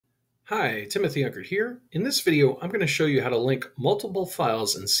Hi, Timothy Unkert here. In this video, I'm going to show you how to link multiple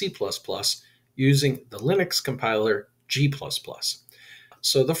files in C++ using the Linux compiler G++.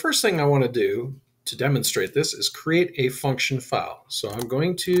 So the first thing I want to do to demonstrate this is create a function file. So I'm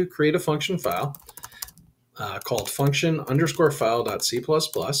going to create a function file called function_file.c++.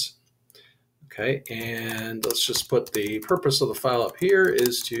 Okay, and let's just put the purpose of the file up here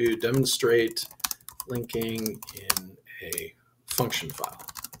is to demonstrate linking in a function file.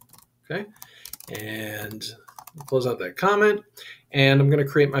 Okay, and close out that comment, and I'm going to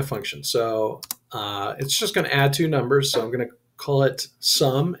create my function. So it's just going to add two numbers. So I'm going to call it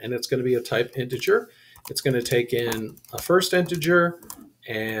sum, and it's going to be a type integer. It's going to take in a first integer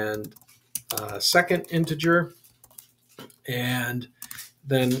and a second integer, and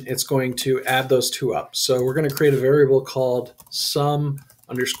then it's going to add those two up. So we're going to create a variable called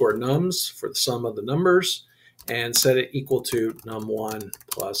sum_nums for the sum of the numbers, and set it equal to num1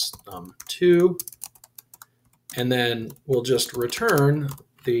 plus num2. And then we'll just return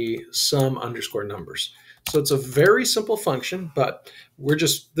the sum_numbers. So it's a very simple function, but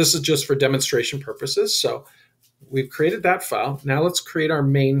this is just for demonstration purposes. So we've created that file. Now let's create our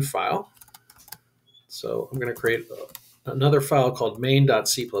main file. So I'm going to create another file called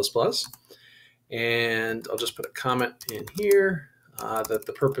main.c++. And I'll just put a comment in here that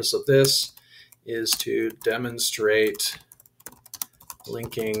the purpose of this is to demonstrate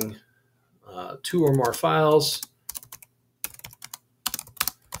linking two or more files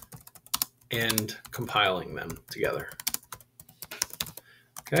and compiling them together.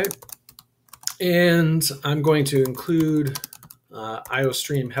 Okay, and I'm going to include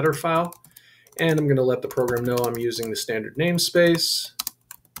IOStream header file, and I'm going to let the program know I'm using the standard namespace.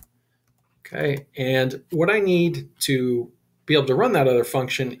 Okay, and what I need to be able to run that other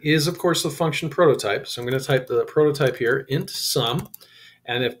function is, of course, the function prototype. So I'm going to type the prototype here, int sum.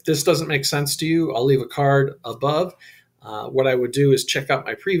 And if this doesn't make sense to you, I'll leave a card above. What I would do is check out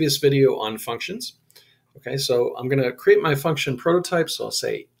my previous video on functions. Okay, so I'm going to create my function prototype. So I'll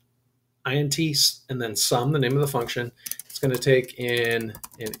say int and then sum, the name of the function. It's going to take in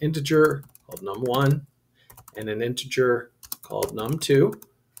an integer called num1 and an integer called num2.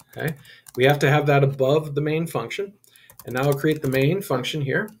 Okay, we have to have that above the main function. And now I'll create the main function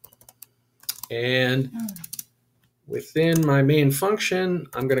here. And within my main function,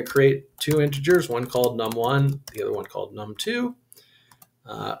 I'm going to create two integers, one called num1, the other one called num2.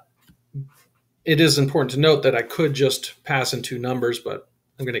 It is important to note that I could just pass in two numbers, but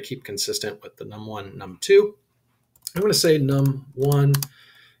I'm going to keep consistent with the num1, num2. I'm going to say num1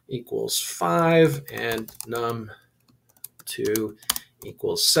 equals 5 and num2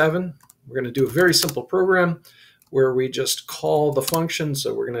 equals 7. We're going to do a very simple program where we just call the function.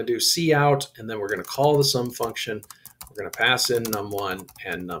 So we're going to do cout, and then we're going to call the sum function. We're going to pass in num1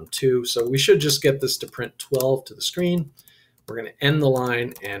 and num2. So we should just get this to print 12 to the screen. We're going to end the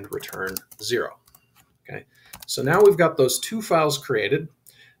line and return 0. Okay, so now we've got those two files created.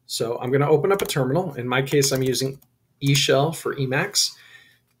 So I'm going to open up a terminal. In my case, I'm using eShell for Emacs.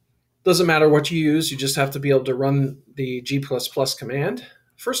 Doesn't matter what you use, you just have to be able to run the G++ command.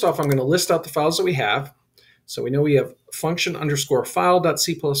 First off, I'm going to list out the files that we have. So we know we have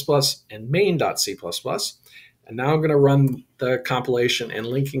function_file.c++ and main.c++. And now I'm going to run the compilation and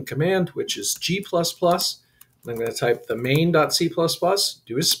linking command, which is G++. I'm going to type the main.c++,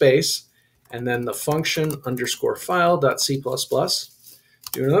 do a space, and then the function_file.c++.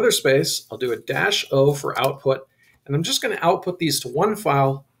 Do another space. I'll do a -O for output. And I'm just going to output these to one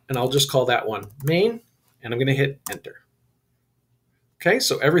file, and I'll just call that one main, and I'm going to hit enter. Okay,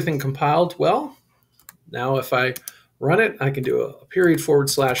 so everything compiled well. Now if I run it, I can do a period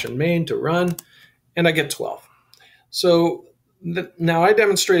 / and main to run, and I get 12. So now I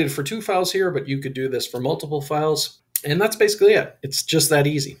demonstrated for two files here, but you could do this for multiple files. And that's basically it. It's just that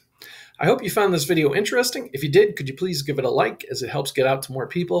easy. I hope you found this video interesting. If you did, could you please give it a like, as it helps get out to more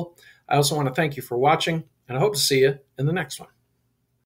people. I also want to thank you for watching, and I hope to see you in the next one.